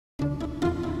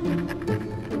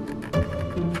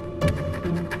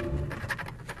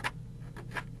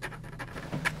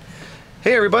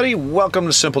Hey everybody, welcome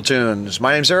to SimpleToons.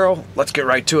 My name's Arrow. Let's get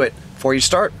right to it. Before you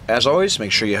start, as always,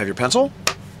 make sure you have your pencil,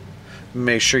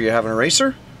 make sure you have an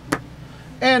eraser,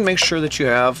 and make sure that you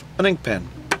have an ink pen.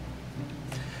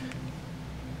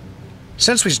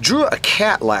 Since we drew a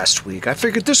cat last week, I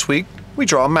figured this week we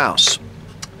draw a mouse.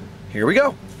 Here we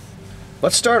go.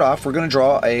 Let's start off. We're going to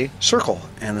draw a circle,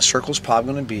 and the circle's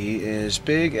probably going to be as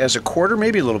big as a quarter,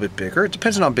 maybe a little bit bigger. It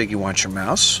depends on how big you want your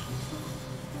mouse.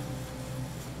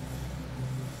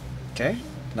 Okay,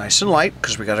 nice and light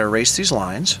because we got to erase these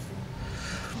lines.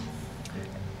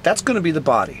 That's going to be the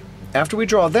body. After we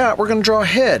draw that, we're going to draw a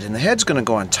head, and the head's going to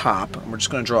go on top. And we're just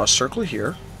going to draw a circle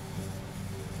here.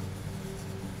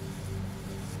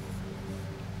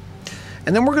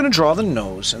 And then we're going to draw the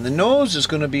nose, and the nose is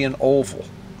going to be an oval.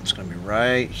 It's going to be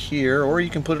right here, or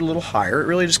you can put it a little higher. It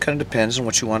really just kind of depends on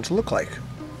what you want it to look like.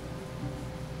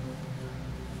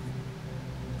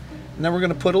 And then we're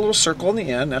going to put a little circle on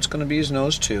the end. That's going to be his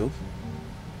nose too.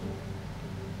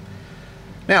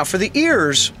 Now for the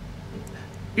ears,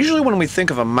 usually when we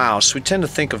think of a mouse, we tend to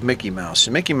think of Mickey Mouse.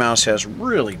 And Mickey Mouse has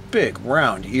really big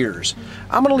round ears.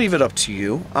 I'm going to leave it up to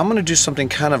you. I'm going to do something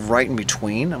kind of right in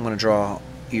between. I'm going to draw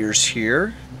ears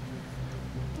here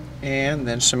and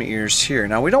then some ears here.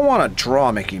 Now we don't want to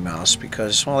draw Mickey Mouse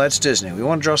because, well, that's Disney. We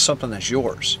want to draw something that's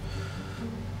yours.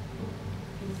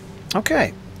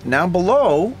 Okay. Now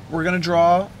below, we're going to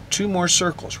draw two more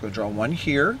circles. We're going to draw one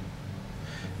here.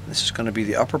 This is going to be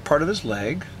the upper part of his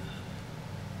leg.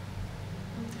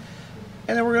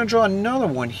 And then we're going to draw another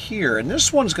one here. And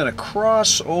this one's going to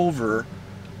cross over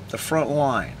the front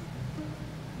line,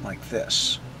 like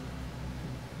this.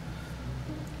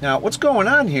 Now, what's going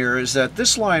on here is that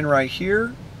this line right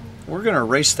here, we're going to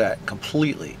erase that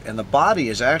completely. And the body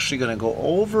is actually going to go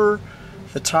over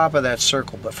the top of that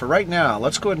circle, but for right now,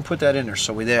 let's go ahead and put that in there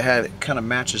so we have it kind of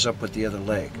matches up with the other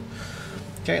leg.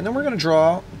 Okay, and then we're going to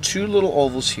draw two little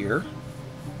ovals here.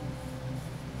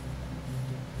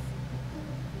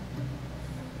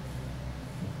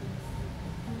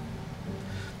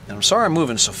 And I'm sorry I'm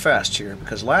moving so fast here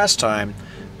because last time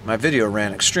my video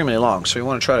ran extremely long, so we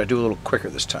want to try to do a little quicker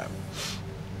this time.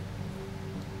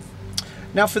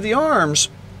 Now for the arms,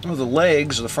 or the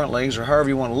legs, or the front legs, or however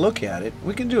you want to look at it,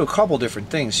 we can do a couple different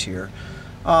things here.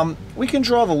 We can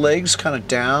draw the legs kind of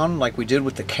down like we did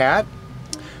with the cat,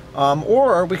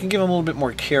 or we can give them a little bit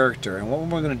more character. And what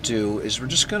we're going to do is we're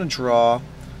just going to draw,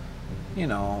 you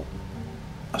know,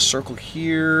 a circle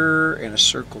here and a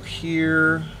circle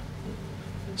here.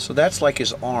 So that's like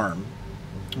his arm.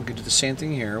 We can do the same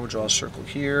thing here. We'll draw a circle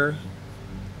here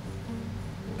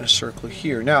and a circle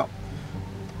here. Now,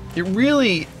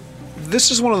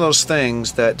 this is one of those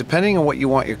things that depending on what you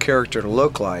want your character to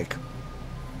look like,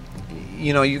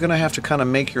 you know, you're going to have to kind of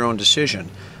make your own decision.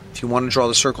 If you want to draw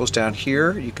the circles down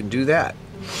here, you can do that.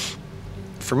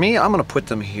 For me, I'm going to put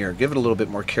them here, give it a little bit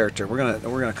more character. We're going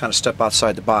to kind of step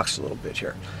outside the box a little bit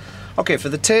here. Okay, for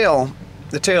the tail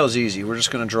is easy. We're just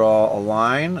going to draw a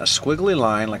line, a squiggly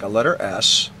line like a letter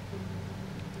S.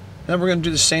 And then we're going to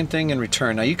do the same thing in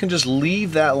return. Now you can just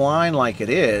leave that line like it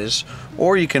is,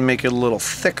 or you can make it a little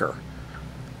thicker.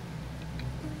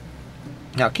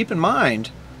 Now keep in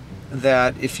mind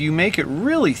that if you make it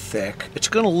really thick, it's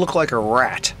going to look like a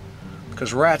rat,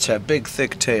 because rats have big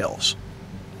thick tails.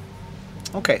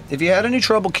 Okay, if you had any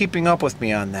trouble keeping up with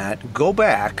me on that, go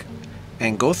back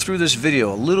and go through this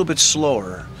video a little bit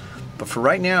slower. But for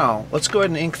right now, let's go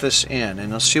ahead and ink this in,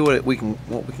 and let's see what we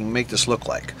can make this look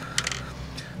like.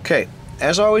 Okay,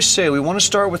 as I always say, we want to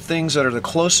start with things that are the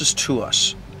closest to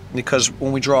us, because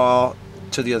when we draw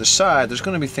to the other side, there's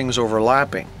going to be things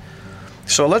overlapping.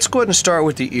 So let's go ahead and start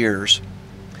with the ears.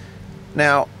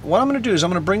 Now, what I'm going to do is I'm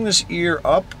going to bring this ear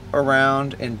up,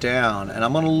 around, and down, and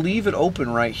I'm going to leave it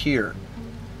open right here.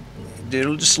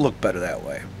 It'll just look better that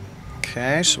way.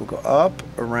 Okay, so we'll go up,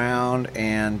 around,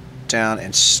 and down,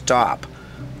 and stop.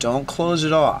 Don't close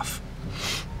it off.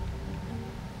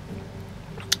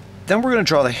 Then we're going to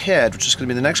draw the head, which is going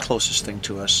to be the next closest thing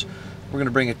to us. We're going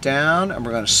to bring it down, and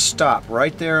we're going to stop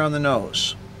right there on the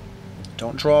nose.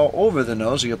 Don't draw over the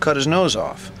nose or you'll cut his nose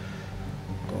off.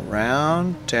 Go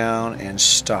around, down, and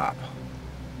stop.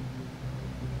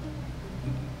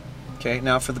 Okay,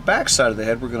 now for the back side of the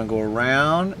head, we're going to go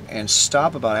around and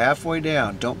stop about halfway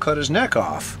down. Don't cut his neck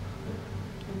off.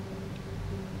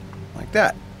 Like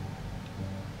that.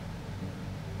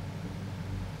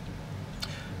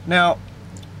 Now,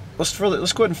 let's go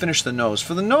ahead and finish the nose.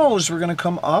 For the nose, we're going to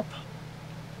come up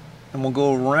and we'll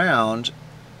go around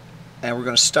and we're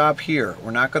going to stop here. We're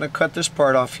not going to cut this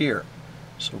part off here.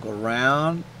 So we'll go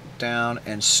around, down,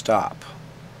 and stop.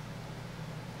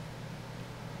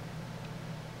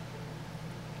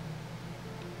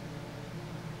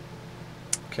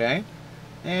 Okay,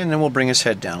 and then we'll bring his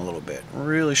head down a little bit,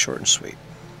 really short and sweet.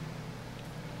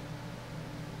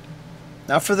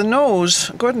 Now for the nose,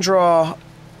 go ahead and draw,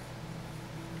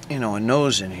 a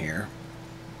nose in here.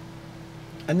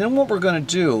 And then what we're going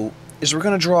to do is we're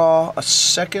going to draw a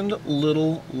second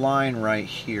little line right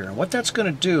here. And what that's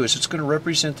going to do is it's going to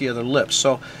represent the other lip.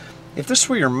 So if this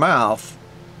were your mouth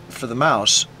for the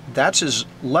mouse, that's his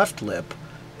left lip.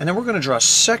 And then we're going to draw a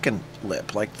second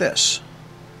lip like this.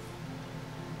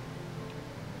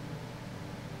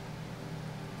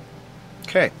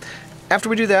 Okay, after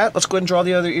we do that, let's go ahead and draw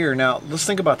the other ear. Now, let's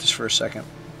think about this for a second.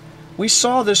 We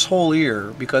saw this whole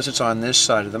ear because it's on this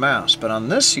side of the mouse, but on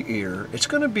this ear, it's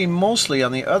going to be mostly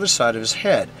on the other side of his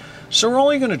head. So we're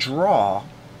only going to draw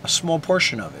a small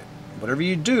portion of it. Whatever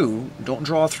you do, don't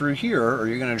draw through here or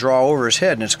you're going to draw over his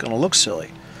head and it's going to look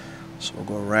silly. So we'll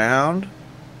go around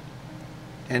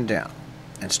and down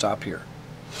and stop here.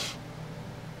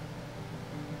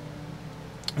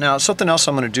 Now, something else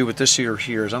I'm going to do with this ear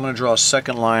here is I'm going to draw a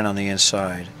second line on the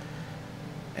inside.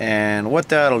 And what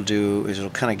that'll do is it'll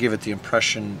kind of give it the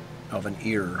impression of an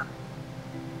ear,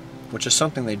 which is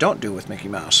something they don't do with Mickey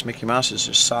Mouse. Mickey Mouse is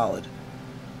just solid.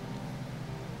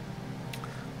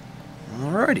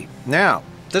 Alrighty, now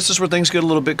this is where things get a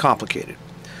little bit complicated.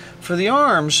 For the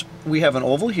arms, we have an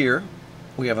oval here,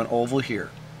 we have an oval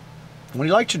here. We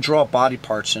like to draw body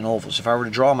parts in ovals. If I were to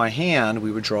draw my hand,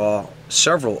 we would draw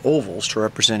several ovals to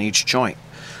represent each joint.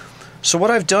 So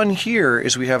what I've done here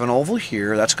is we have an oval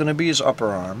here, that's going to be his upper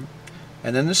arm,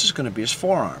 and then this is going to be his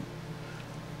forearm.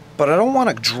 But I don't want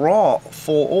to draw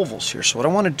full ovals here, so what I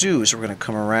want to do is we're going to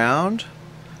come around,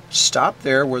 stop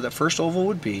there where the first oval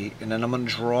would be, and then I'm going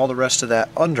to draw the rest of that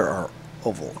under our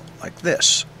oval, like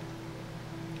this.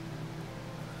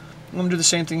 I'm going to do the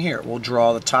same thing here. We'll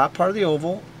draw the top part of the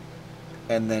oval,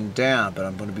 and then down, but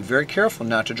I'm going to be very careful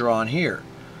not to draw on here,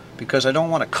 because I don't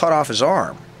want to cut off his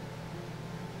arm.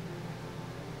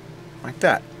 Like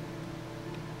that.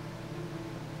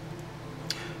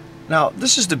 Now,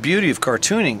 this is the beauty of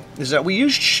cartooning, is that we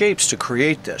used shapes to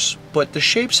create this, but the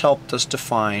shapes helped us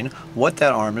define what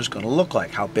that arm is going to look like,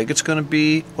 how big it's going to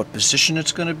be, what position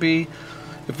it's going to be.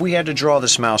 If we had to draw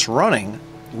this mouse running,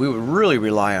 we would really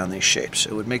rely on these shapes.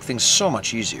 It would make things so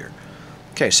much easier.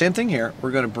 Okay, same thing here. We're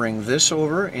going to bring this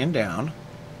over and down.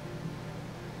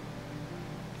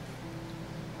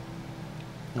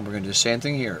 And we're going to do the same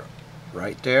thing here.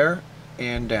 Right there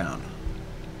and down.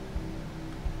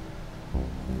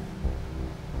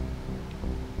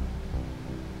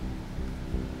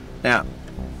 Now,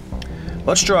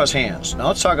 let's draw his hands. Now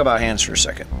let's talk about hands for a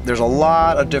second. There's a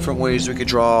lot of different ways we could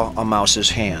draw a mouse's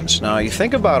hands. Now you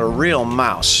think about a real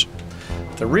mouse.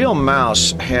 The real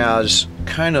mouse has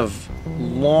kind of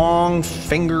long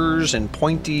fingers and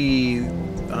pointy,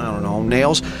 I don't know,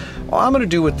 nails. All I'm going to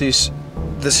do with this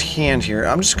hand here,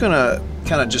 I'm just going to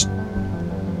kind of just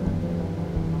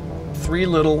three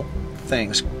little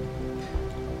things.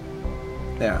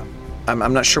 Yeah,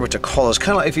 I'm not sure what to call this.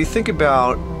 Kind of like if you think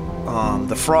about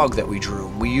the frog that we drew,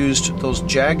 we used those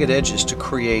jagged edges to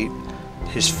create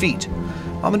his feet.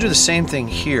 I'm going to do the same thing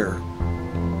here.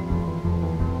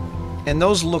 And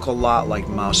those look a lot like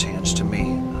mouse hands to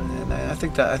me. And I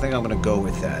think I'm going to go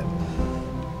with that.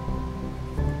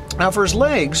 Now for his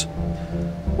legs,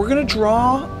 we're going to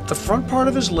draw the front part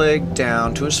of his leg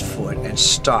down to his foot and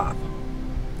stop.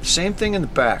 Same thing in the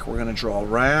back. We're going to draw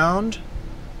around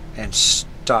and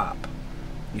stop.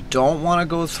 You don't want to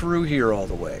go through here all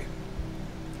the way.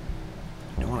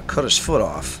 You don't want to cut his foot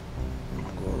off.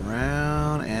 Go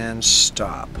around and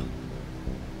stop.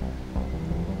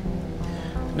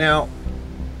 Now,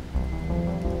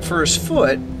 for his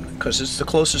foot, because it's the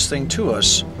closest thing to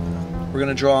us, we're going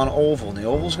to draw an oval. And the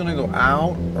oval is going to go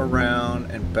out,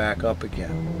 around, and back up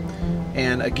again.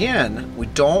 And again, we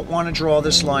don't want to draw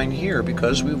this line here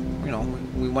because we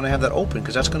want to have that open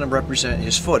because that's going to represent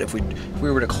his foot. If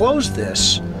we were to close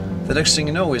this, the next thing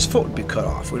you know, his foot would be cut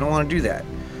off. We don't want to do that.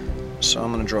 So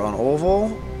I'm going to draw an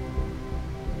oval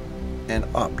and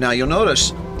up. Now you'll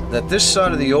notice that this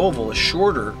side of the oval is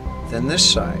shorter than this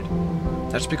side.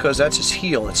 That's because that's his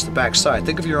heel. It's the back side.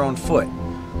 Think of your own foot.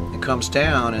 It comes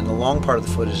down and the long part of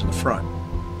the foot is in the front.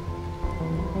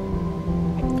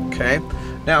 Okay.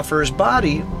 Now for his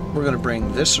body, we're going to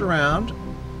bring this around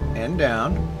and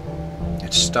down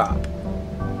and stop.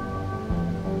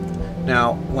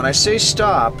 Now, when I say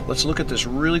stop, let's look at this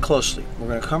really closely. We're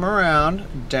going to come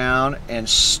around, down, and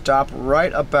stop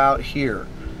right about here.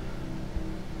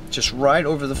 Just right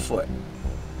over the foot.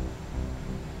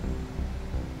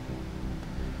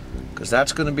 Because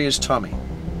that's going to be his tummy.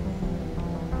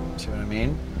 See what I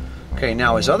mean? Okay,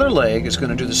 now his other leg is going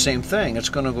to do the same thing. It's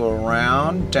going to go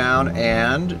around, down,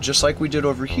 and just like we did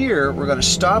over here, we're going to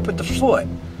stop at the foot.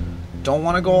 Don't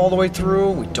want to go all the way through.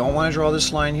 We don't want to draw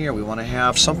this line here. We want to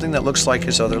have something that looks like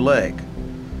his other leg.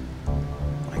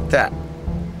 Like that.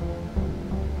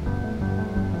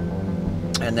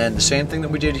 And then the same thing that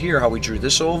we did here, how we drew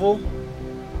this oval,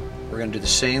 we're going to do the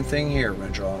same thing here. We're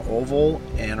going to draw an oval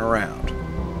and around.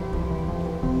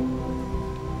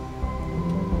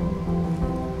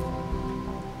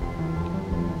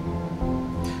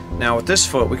 Now with this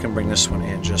foot, we can bring this one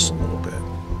in just a little bit.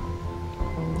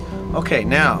 Okay,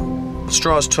 now let's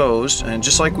draw his toes, and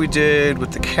just like we did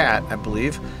with the cat, I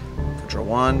believe, we'll draw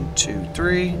 1, 2,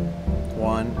 3,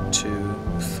 1, 2,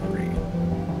 3.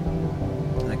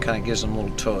 And that kind of gives him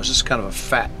little toes. This is kind of a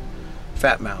fat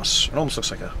mouse. It almost looks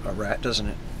like a rat, doesn't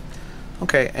it?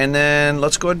 Okay, and then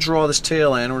let's go ahead and draw this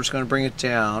tail in. We're just going to bring it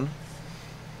down.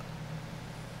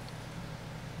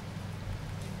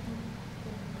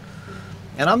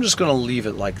 And I'm just going to leave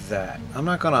it like that. I'm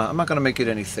not gonna make it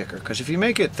any thicker, because if you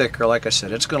make it thicker, like I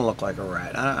said, it's going to look like a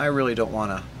rat. I really don't want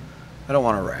to. I don't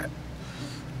want a rat.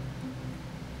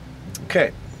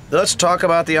 Okay, let's talk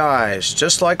about the eyes.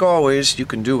 Just like always, you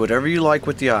can do whatever you like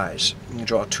with the eyes. You can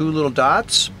draw 2 little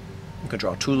dots. You can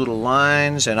draw 2 little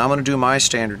lines, and I'm going to do my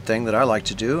standard thing that I like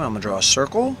to do. I'm going to draw a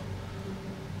circle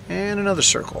and another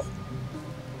circle,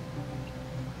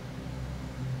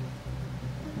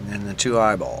 and then the 2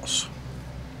 eyeballs.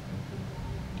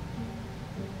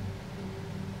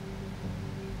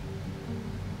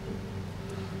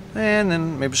 And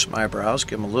then maybe some eyebrows,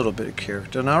 give them a little bit of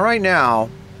character. Now right now,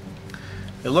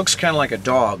 it looks kind of like a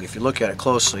dog if you look at it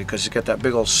closely, because he's got that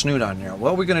big old snoot on there.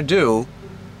 What are we going to do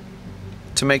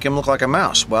to make him look like a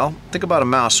mouse? Well, think about a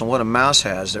mouse and what a mouse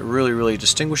has that really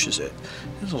distinguishes it.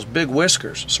 It's those big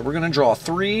whiskers. So we're going to draw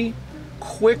 3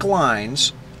 quick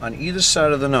lines on either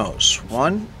side of the nose.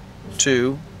 1,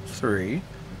 2, 3.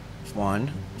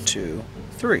 1, 2,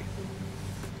 3.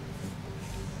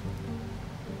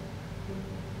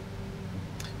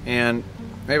 And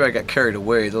maybe I got carried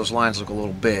away. Those lines look a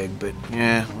little big, but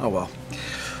yeah, oh well.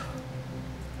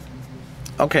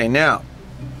 Okay, now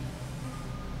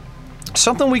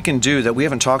something we can do that we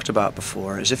haven't talked about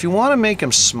before is if you want to make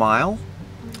him smile,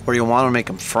 or you want to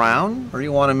make him frown, or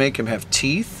you want to make him have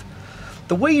teeth,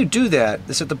 the way you do that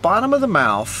is at the bottom of the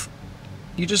mouth,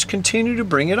 you just continue to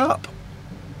bring it up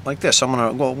like this. I'm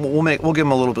gonna we'll give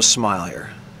him a little bit of smile here.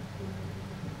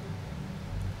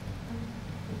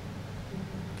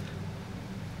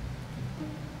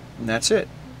 And that's it.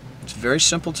 It's very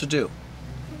simple to do.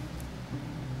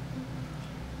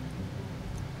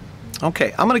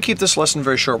 Okay, I'm going to keep this lesson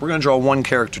very short. We're going to draw 1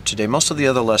 character today. Most of the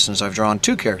other lessons I've drawn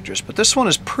 2 characters, but this one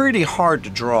is pretty hard to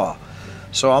draw.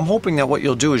 So I'm hoping that what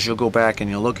you'll do is you'll go back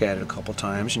and you'll look at it a couple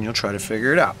times and you'll try to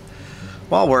figure it out.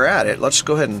 While we're at it, let's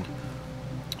go ahead and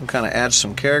kind of add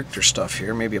some character stuff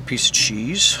here. Maybe a piece of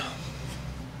cheese.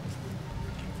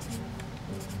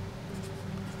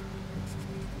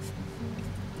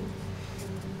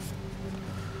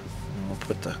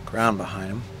 Put the ground behind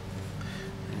him.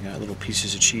 You got little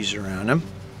pieces of cheese around him.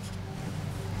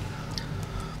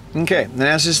 Okay, and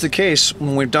as is the case,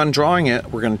 when we're done drawing it,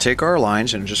 we're going to take our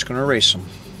lines and just going to erase them.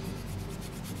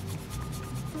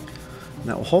 And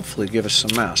that will hopefully give us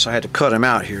some mouse. I had to cut him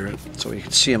out here so you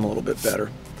can see him a little bit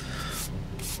better.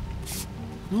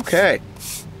 Okay,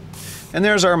 and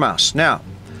there's our mouse. Now,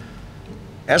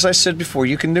 as I said before,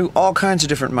 you can do all kinds of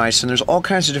different mice, and there's all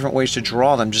kinds of different ways to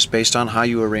draw them just based on how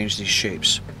you arrange these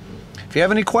shapes. If you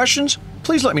have any questions,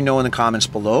 please let me know in the comments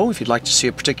below. If you'd like to see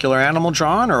a particular animal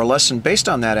drawn or a lesson based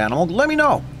on that animal, let me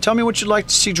know. Tell me what you'd like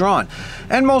to see drawn.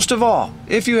 And most of all,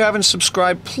 if you haven't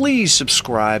subscribed, please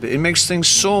subscribe. It makes things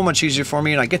so much easier for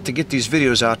me, and I get to get these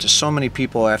videos out to so many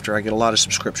people after I get a lot of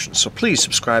subscriptions. So please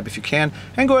subscribe if you can,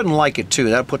 and go ahead and like it too.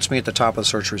 That puts me at the top of the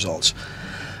search results.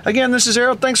 Again, this is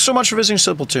Arrow. Thanks so much for visiting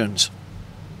SimpleToons.